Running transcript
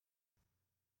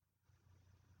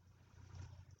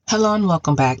Hello and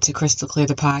welcome back to Crystal Clear,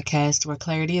 the podcast where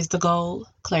clarity is the goal,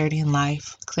 clarity in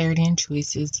life, clarity in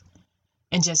choices,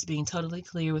 and just being totally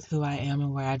clear with who I am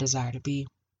and where I desire to be.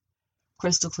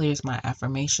 Crystal Clear is my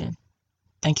affirmation.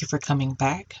 Thank you for coming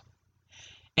back.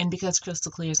 And because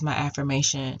Crystal Clear is my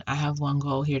affirmation, I have one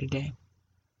goal here today,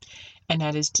 and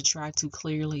that is to try to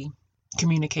clearly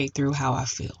communicate through how I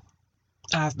feel.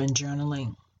 I've been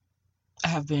journaling. I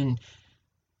have been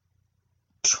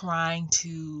trying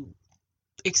to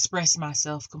express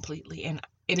myself completely, and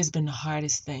it has been the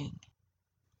hardest thing.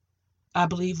 I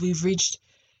believe we've reached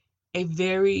a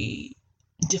very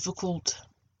difficult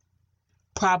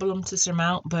problem to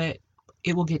surmount, but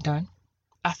it will get done.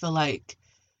 I feel like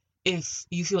if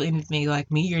you feel anything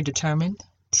like me, you're determined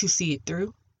to see it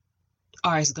through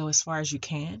or go as far as you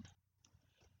can.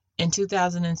 In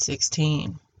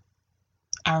 2016,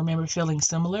 I remember feeling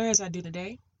similar as I do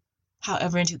today.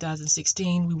 However, in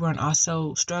 2016, we weren't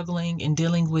also struggling and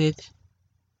dealing with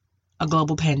a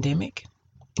global pandemic.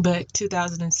 But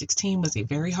 2016 was a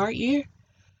very hard year.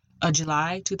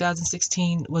 July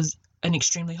 2016 was an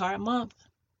extremely hard month.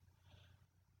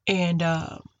 And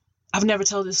I've never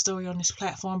told this story on this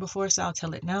platform before, so I'll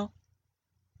tell it now.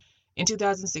 In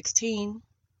 2016,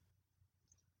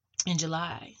 in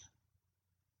July,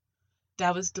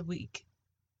 that was the week.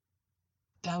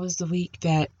 That was the week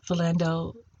that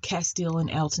Philando Castile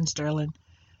and Alton Sterling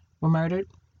were murdered.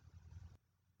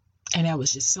 And that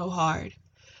was just so hard.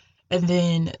 And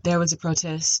then there was a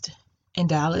protest in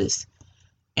Dallas,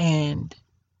 and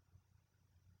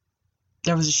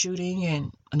there was a shooting,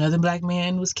 and another black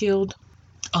man was killed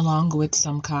along with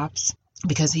some cops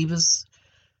because he was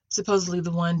supposedly the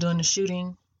one doing the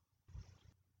shooting.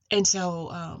 And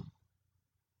so,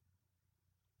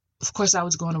 of course, I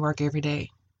was going to work every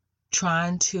day,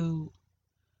 trying to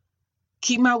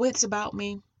keep my wits about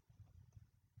me,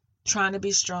 trying to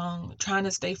be strong, trying to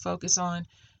stay focused on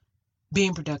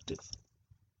being productive.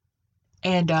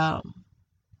 And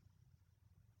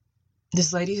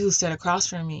this lady who sat across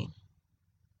from me,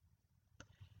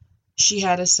 she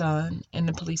had a son in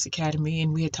the police academy,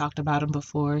 and we had talked about him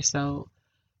before, so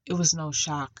it was no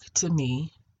shock to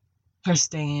me, her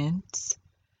stance,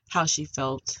 how she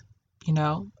felt.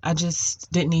 I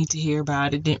just didn't need to hear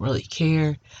about it, didn't really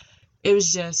care. It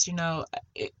was just,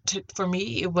 for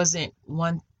me, it wasn't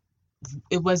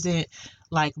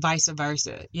like vice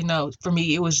versa. For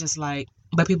me, it was just like,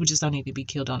 but people just don't need to be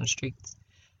killed on the streets.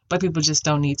 But people just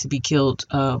don't need to be killed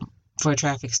for a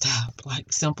traffic stop.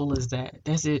 Like, simple as that.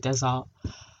 That's it. That's all.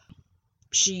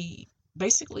 She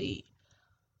basically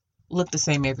looked the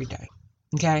same every day.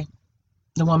 Okay?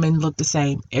 The woman looked the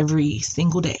same every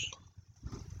single day.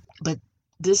 But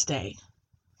this day,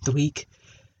 the week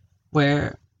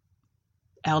where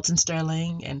Alton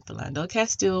Sterling and Philando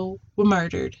Castile were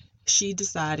murdered, she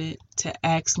decided to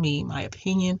ask me my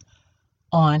opinion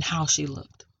on how she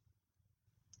looked.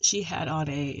 She had on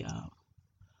a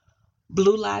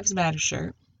Blue Lives Matter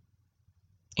shirt,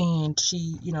 and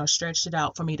she, stretched it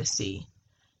out for me to see.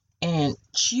 And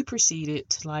she proceeded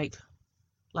to like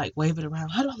wave it around.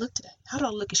 How do I look today? How do I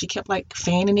look? And she kept like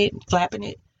fanning it and flapping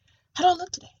it. How do I look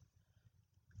today?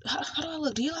 How do I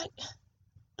look? Do you like?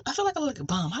 I feel like I look like a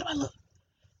bum. How do I look?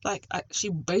 Like, she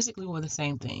basically wore the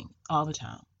same thing all the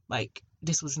time. Like,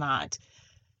 this was not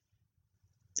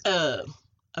a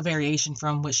variation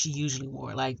from what she usually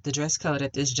wore. Like, the dress code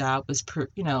at this job was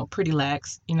pretty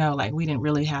lax. Like, we didn't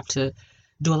really have to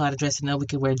do a lot of dressing up. We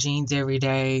could wear jeans every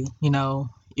day.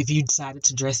 If you decided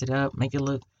to dress it up, make it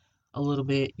look a little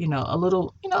bit, a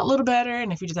little better.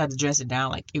 And if you decided to dress it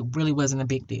down, like, it really wasn't a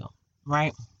big deal,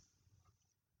 right?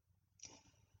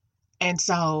 And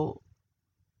so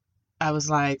I was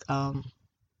like, I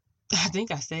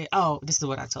think I said, oh, this is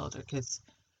what I told her, because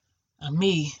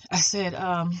I said,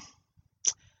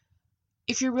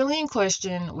 if you're really in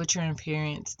question with your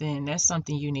appearance, then that's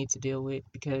something you need to deal with,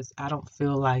 because I don't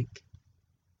feel like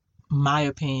my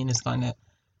opinion is going to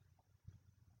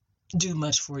do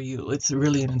much for you. It's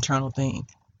really an internal thing,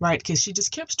 right? Because she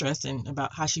just kept stressing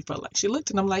about how she felt like she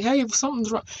looked, and I'm like, hey, if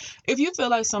something's wrong, if you feel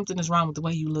like something is wrong with the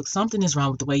way you look, something is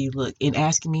wrong with the way you look, and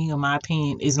asking me on my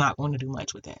opinion is not going to do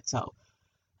much with that. So,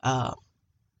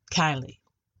 kindly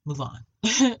move on.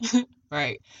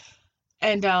 Right?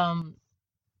 And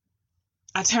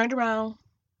I turned around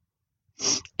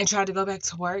and tried to go back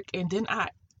to work, and then I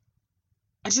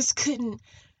just couldn't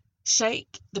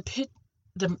shake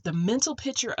the mental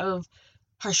picture of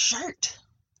her shirt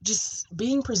just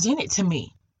being presented to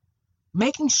me,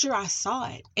 making sure I saw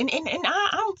it. And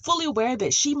I'm fully aware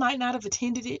that she might not have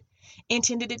intended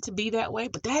it to be that way,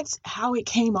 but that's how it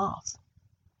came off.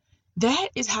 That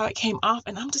is how it came off.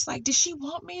 And I'm just like, did she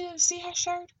want me to see her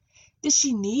shirt? Did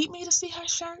she need me to see her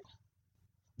shirt?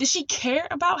 Did she care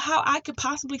about how I could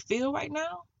possibly feel right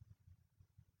now?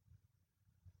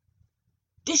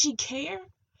 Did she care?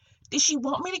 Did she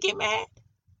want me to get mad?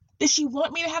 Did she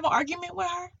want me to have an argument with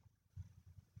her?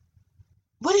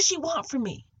 What did she want from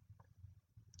me?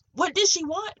 What did she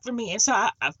want from me? And so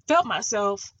I felt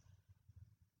myself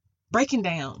breaking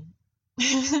down,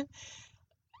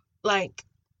 like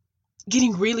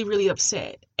getting really, really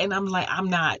upset. And I'm like, I'm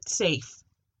not safe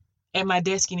at my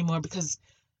desk anymore, because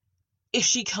if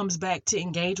she comes back to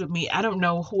engage with me, I don't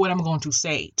know what I'm going to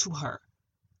say to her.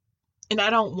 And I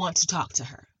don't want to talk to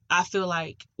her. I feel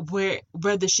like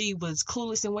whether she was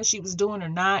clueless in what she was doing or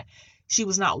not, she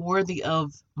was not worthy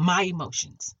of my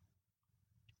emotions.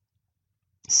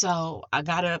 So I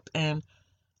got up and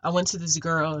I went to this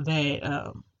girl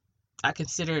that I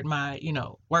considered my,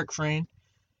 work friend.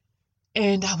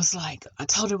 And I was like, I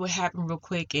told her what happened real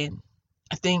quick. And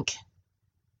I think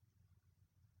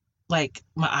like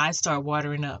my eyes started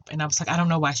watering up, and I was like, I don't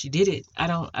know why she did it. I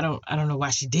don't know why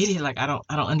she did it. Like, I don't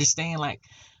understand. Like,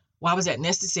 why was that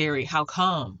necessary? How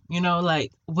come?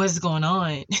 Like, what's going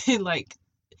on? Like,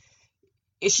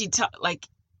 is she like,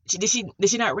 did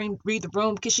she not read the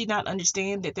room? Could she not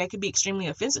understand that could be extremely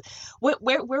offensive?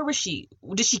 Where was she?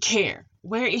 Did she care?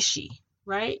 Where is she?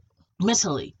 Right?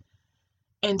 Mentally.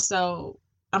 And so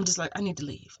I'm just like, I need to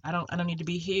leave. I don't need to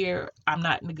be here. I'm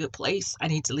not in a good place. I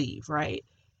need to leave. Right?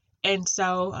 And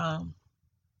so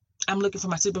I'm looking for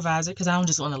my supervisor, because I don't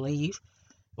just want to leave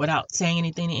without saying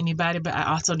anything to anybody. But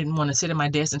I also didn't want to sit at my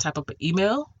desk and type up an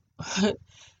email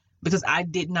because I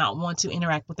did not want to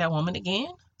interact with that woman again.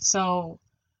 So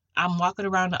I'm walking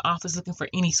around the office looking for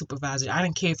any supervisor. I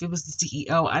didn't care if it was the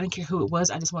CEO. I didn't care who it was.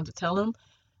 I just wanted to tell him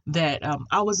that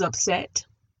I was upset.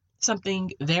 Something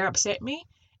there upset me,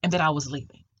 and that I was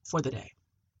leaving for the day.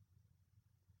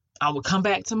 I would come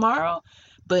back tomorrow,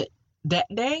 but that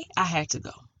day I had to go.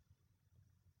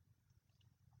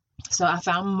 So I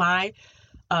found my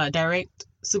direct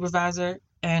supervisor,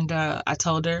 and I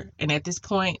told her. And at this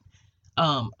point,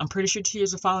 I'm pretty sure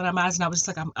tears were falling out my eyes, and I was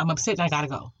just like, I'm upset, and I gotta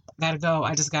go.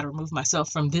 I just gotta remove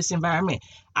myself from this environment.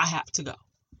 I have to go.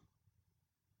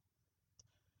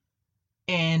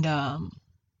 And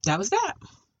that was that.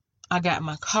 I got in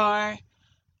my car.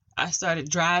 I started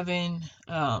driving.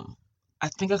 I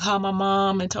think I called my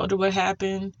mom and told her what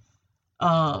happened.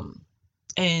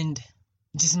 And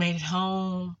just made it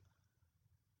home.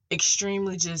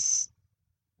 Extremely just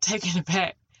taken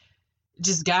aback.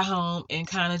 Just got home and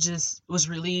kind of just was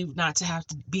relieved not to have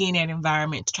to be in that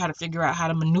environment, to try to figure out how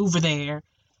to maneuver there.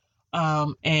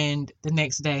 And the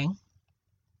next day,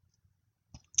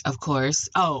 of course,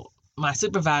 my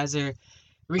supervisor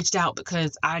reached out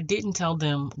because I didn't tell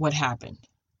them what happened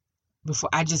before.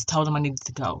 I just told them I needed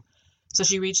to go. So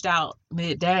she reached out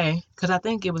midday, because I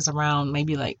think it was around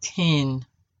maybe like 9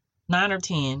 or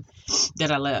 10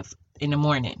 that I left in the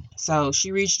morning. So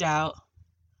she reached out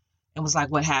and was like,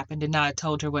 what happened? And I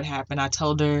told her what happened. I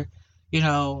told her,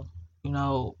 my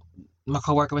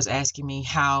coworker was asking me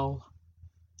how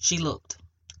she looked.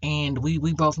 And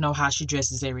we both know how she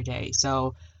dresses every day.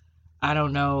 So I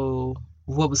don't know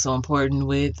what was so important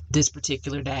with this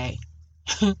particular day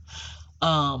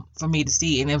for me to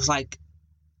see. And it was like,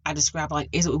 I described, like,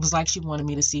 it was like she wanted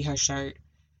me to see her shirt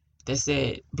that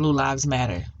said Blue Lives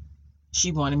Matter.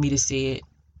 She wanted me to see it.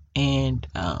 And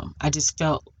I just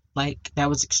felt like that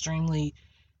was extremely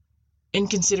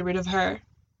inconsiderate of her,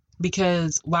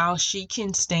 because while she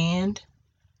can stand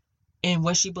in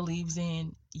what she believes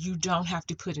in, you don't have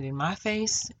to put it in my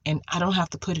face, and I don't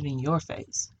have to put it in your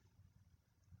face.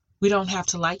 We don't have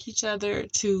to like each other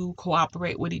to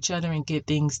cooperate with each other and get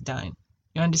things done.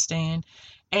 You understand?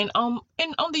 And on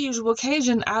the usual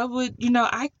occasion, I would,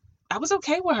 I was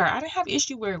okay with her. I didn't have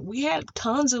issue where we had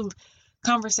tons of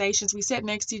conversations. We sat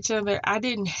next to each other. I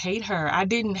didn't hate her. I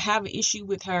didn't have an issue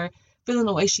with her feeling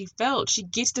the way she felt. She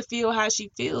gets to feel how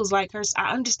she feels. Like her,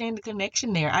 I understand the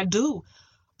connection there. I do.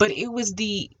 But it was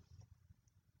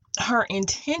her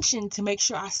intention to make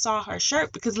sure I saw her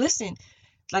shirt, because listen,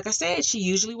 like I said, she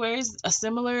usually wears a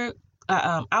similar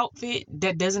outfit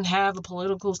that doesn't have a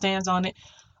political stance on it.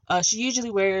 She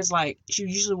usually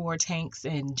wore tanks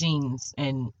and jeans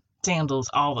and sandals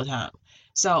all the time.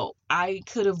 So I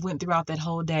could have went throughout that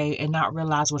whole day and not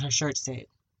realized what her shirt said.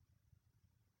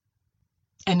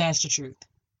 And that's the truth.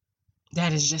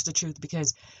 That is just the truth,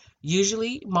 because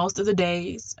usually most of the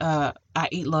days I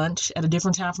eat lunch at a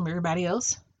different time from everybody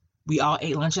else. We all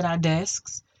ate lunch at our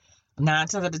desks. 9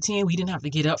 times out of 10, we didn't have to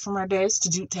get up from our desks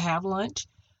to have lunch.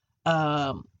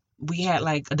 We had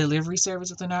like a delivery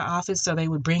service within our office, so they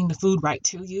would bring the food right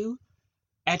to you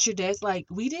at your desk. Like,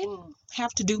 we didn't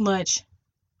have to do much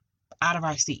out of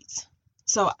our seats.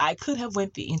 So I could have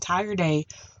went the entire day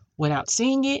without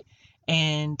seeing it,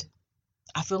 and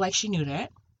I feel like she knew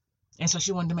that. And so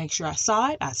she wanted to make sure I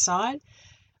saw it. I saw it.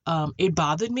 It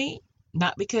bothered me,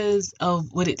 not because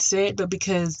of what it said, but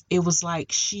because it was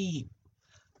like she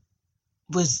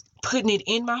was putting it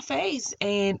in my face.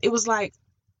 And it was like,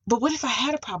 but what if I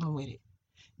had a problem with it?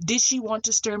 Did she want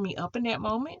to stir me up in that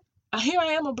moment? Here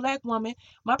I am, a black woman.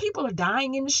 My people are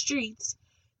dying in the streets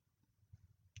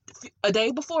a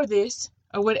day before this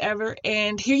or whatever.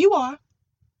 And here you are.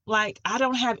 Like, I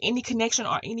don't have any connection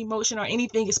or any emotion or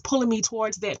anything is pulling me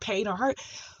towards that pain or hurt.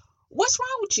 What's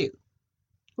wrong with you?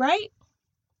 Right?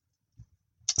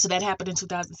 So that happened in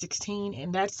 2016.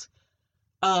 And that's,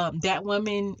 that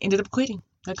woman ended up quitting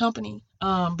the company,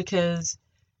 because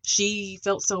she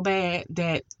felt so bad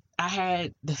that I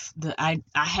had I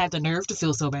had the nerve to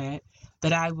feel so bad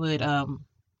that I would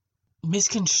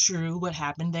misconstrue what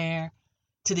happened there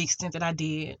to the extent that I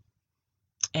did,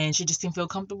 and she just didn't feel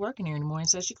comfortable working there anymore, and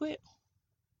so she quit.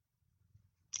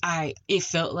 It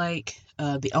felt like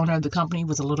the owner of the company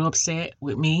was a little upset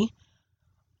with me,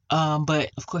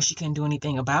 but of course she couldn't do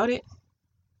anything about it.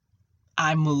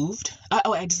 I moved.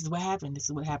 This is what happened.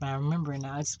 I remember it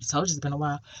now. I told you it's been a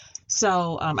while.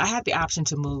 So I had the option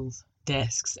to move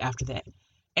desks after that.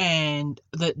 And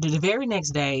the very next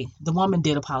day, the woman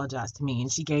did apologize to me,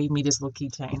 and she gave me this little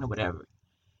keychain or whatever.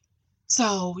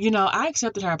 So, I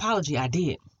accepted her apology. I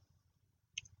did.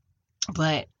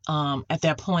 But at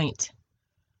that point,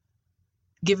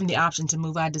 given the option to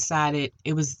move, I decided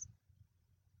it was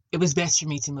best for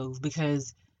me to move,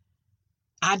 because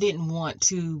I didn't want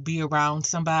to be around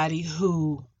somebody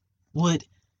who would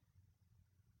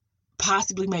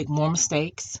possibly make more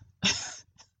mistakes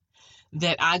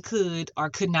that I could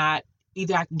or could not,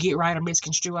 either I could get right or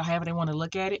misconstrue, or however they want to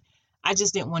look at it. I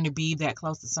just didn't want to be that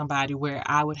close to somebody where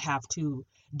I would have to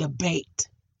debate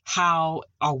how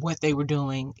or what they were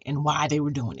doing and why they were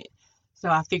doing it. So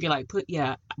I figured, like,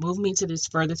 move me to this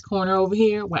furthest corner over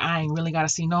here where I ain't really got to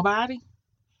see nobody,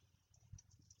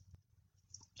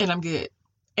 and I'm good.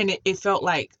 And it felt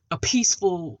like a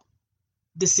peaceful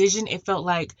decision. It felt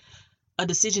like a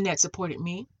decision that supported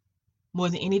me more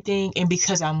than anything. And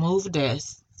because I moved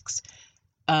desks,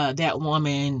 that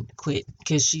woman quit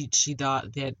because she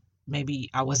thought that maybe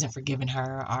I wasn't forgiving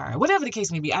her or whatever the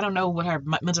case may be. I don't know what her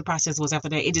mental process was after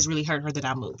that. It just really hurt her that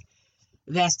I moved.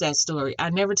 That's that story. I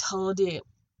never told it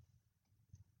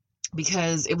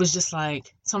because it was just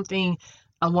like something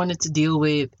I wanted to deal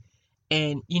with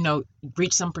and,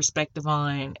 reach some perspective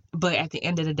on. But at the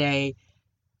end of the day,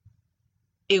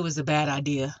 it was a bad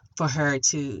idea for her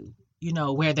to,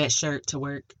 wear that shirt to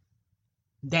work.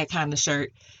 That kind of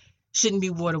shirt shouldn't be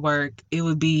worn to work. It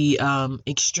would be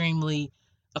extremely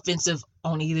offensive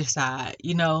on either side,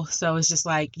 So it's just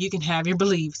like, you can have your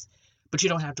beliefs, but you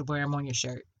don't have to wear them on your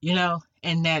shirt,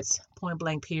 And that's point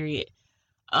blank, period.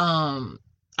 I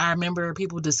remember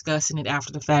people discussing it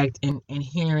after the fact and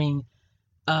hearing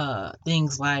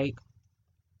things like,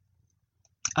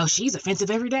 oh, she's offensive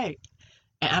every day.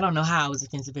 And I don't know how I was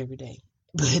offensive every day,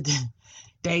 but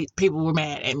people were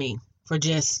mad at me for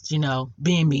just,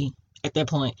 being me at that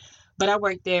point. But I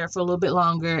worked there for a little bit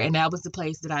longer, and that was the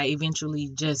place that I eventually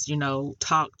just,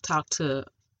 talked to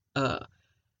the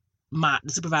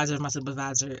supervisor of my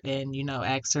supervisor and,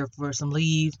 asked her for some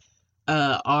leave.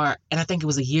 And I think it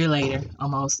was a year later,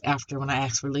 almost, after when I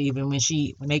asked for leave, and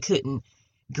when they couldn't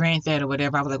grant that or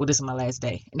whatever, I was like, well, this is my last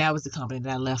day. And that was the company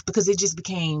that I left because it just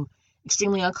became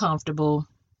extremely uncomfortable.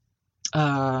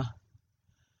 It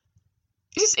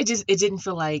didn't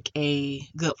feel like a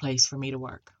good place for me to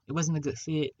work. It wasn't a good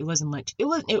fit. It wasn't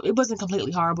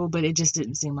completely horrible, but it just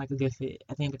didn't seem like a good fit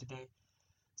at the end of the day.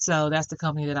 So that's the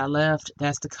company that I left.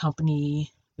 That's the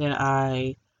company that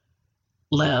I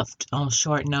left on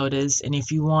short notice. And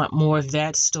if you want more of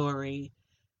that story,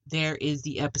 there is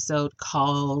the episode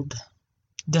called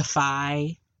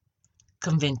Defy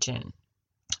Convention.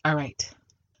 All right.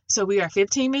 So we are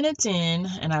 15 minutes in,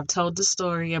 and I've told the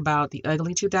story about the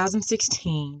ugly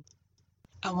 2016.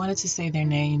 I wanted to say their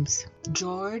names: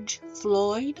 George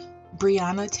Floyd,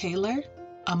 Breonna Taylor,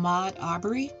 Ahmaud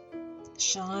Arbery,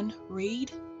 Sean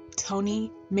Reed, Tony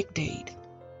McDade.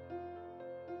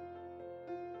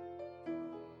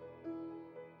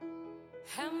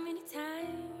 How many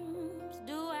times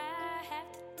do I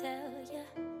have to tell you?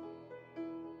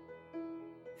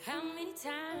 How many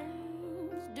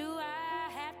times do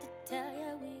I have to tell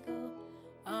you? We go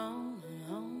on and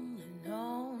on and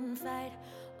on, fight.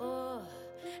 Oh,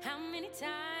 how many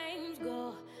times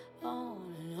go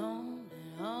on and on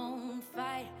and on,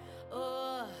 fight.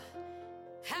 Oh,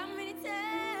 how many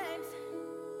times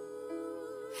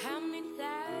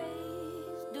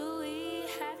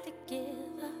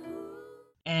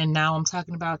And now I'm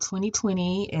talking about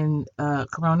 2020 and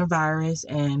coronavirus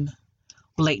and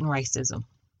blatant racism.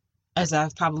 As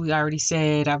I've probably already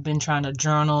said, I've been trying to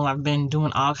journal. I've been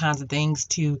doing all kinds of things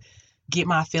to get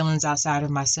my feelings outside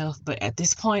of myself. But at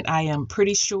this point, I am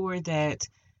pretty sure that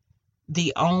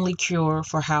the only cure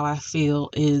for how I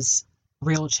feel is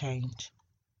real change.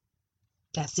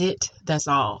 That's it. That's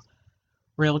all.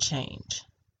 Real change.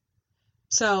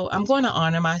 So I'm going to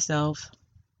honor myself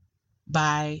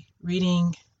by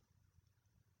reading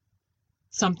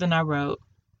something I wrote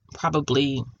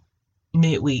probably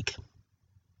midweek.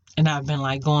 And I've been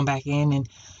like going back in and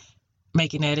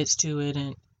making edits to it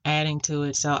and adding to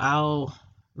it. So I'll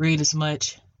read as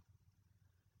much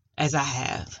as I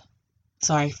have.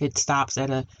 Sorry if it stops at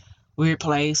a weird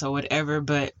place or whatever,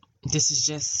 but this is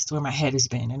just where my head has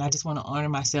been. And I just want to honor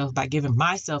myself by giving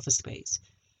myself a space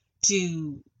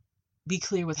to be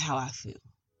clear with how I feel.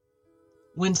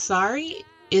 When sorry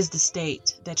is the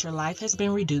state that your life has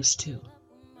been reduced to,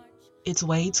 it's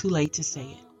way too late to say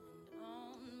it.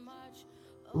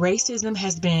 Racism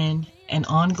has been an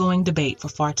ongoing debate for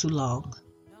far too long,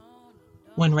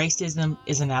 when racism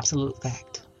is an absolute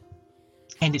fact,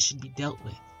 and it should be dealt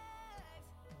with.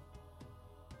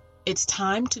 It's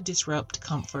time to disrupt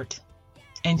comfort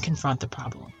and confront the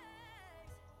problem.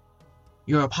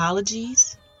 Your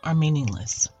apologies are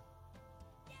meaningless.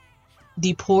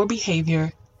 The poor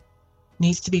behavior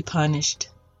needs to be punished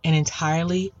and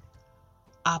entirely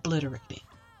obliterated.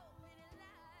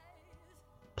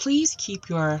 Please keep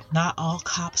your "not all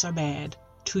cops are bad"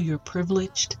 to your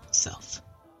privileged self.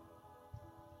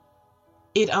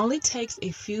 It only takes a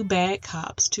few bad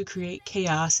cops to create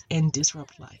chaos and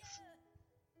disrupt life.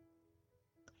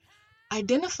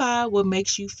 Identify what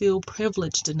makes you feel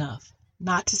privileged enough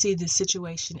not to see this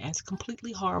situation as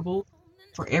completely horrible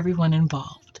for everyone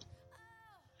involved.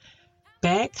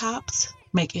 Bad cops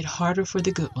make it harder for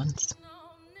the good ones.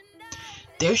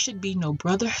 There should be no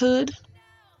brotherhood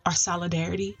or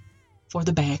solidarity for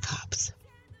the bad cops.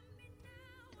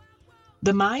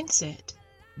 The mindset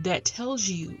that tells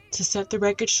you to set the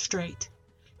record straight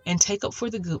and take up for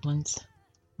the good ones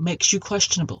makes you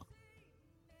questionable.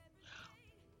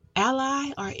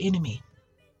 Ally or enemy,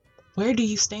 where do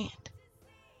you stand?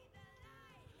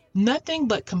 Nothing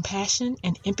but compassion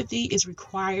and empathy is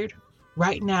required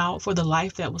right now for the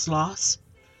life that was lost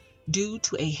due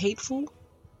to a hateful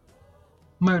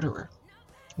murderer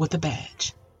with a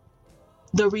badge.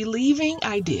 The relieving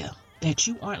idea that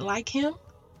you aren't like him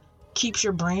keeps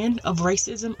your brand of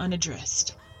racism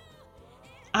unaddressed.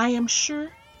 I am sure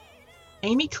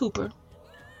Amy Cooper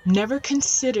never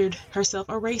considered herself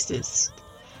a racist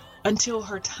until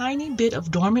her tiny bit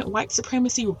of dormant white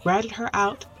supremacy ratted her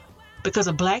out because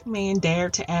a black man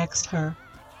dared to ask her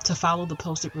to follow the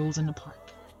posted rules in the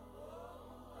park.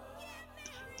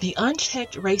 The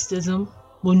unchecked racism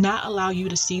will not allow you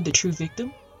to see the true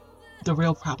victim, the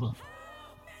real problem.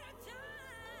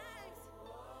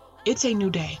 It's a new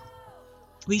day.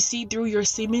 We see through your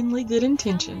seemingly good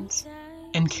intentions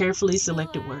and carefully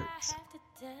selected words.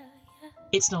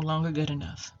 It's no longer good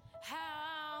enough.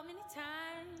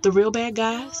 The real bad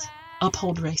guys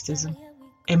uphold racism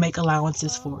and make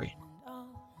allowances for it.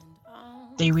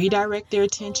 They redirect their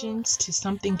attentions to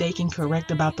something they can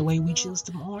correct about the way we choose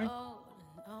to mourn,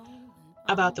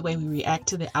 about the way we react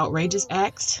to the outrageous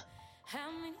acts.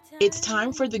 It's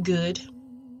time for the good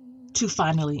to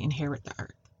finally inherit the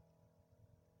earth.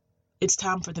 It's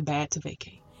time for the bad to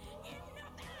vacate.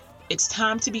 It's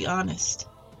time to be honest.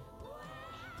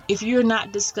 If you're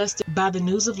not disgusted by the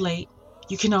news of late,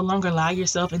 you can no longer lie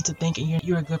yourself into thinking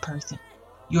you're a good person.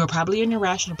 You're probably an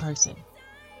irrational person.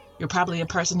 You're probably a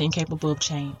person incapable of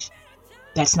change.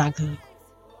 That's not good.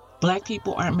 Black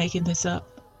people aren't making this up,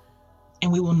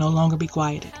 and we will no longer be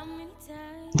quieted.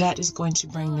 That is going to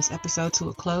bring this episode to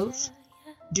a close.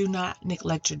 Do not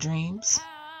neglect your dreams.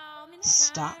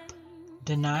 Stop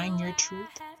denying your truth,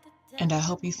 and I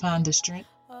hope you find the strength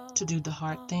to do the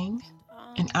hard thing.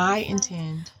 And I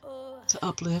intend to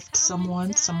uplift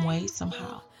someone, some way,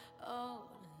 somehow.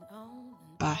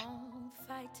 Bye.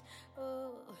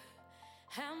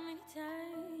 How many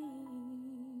times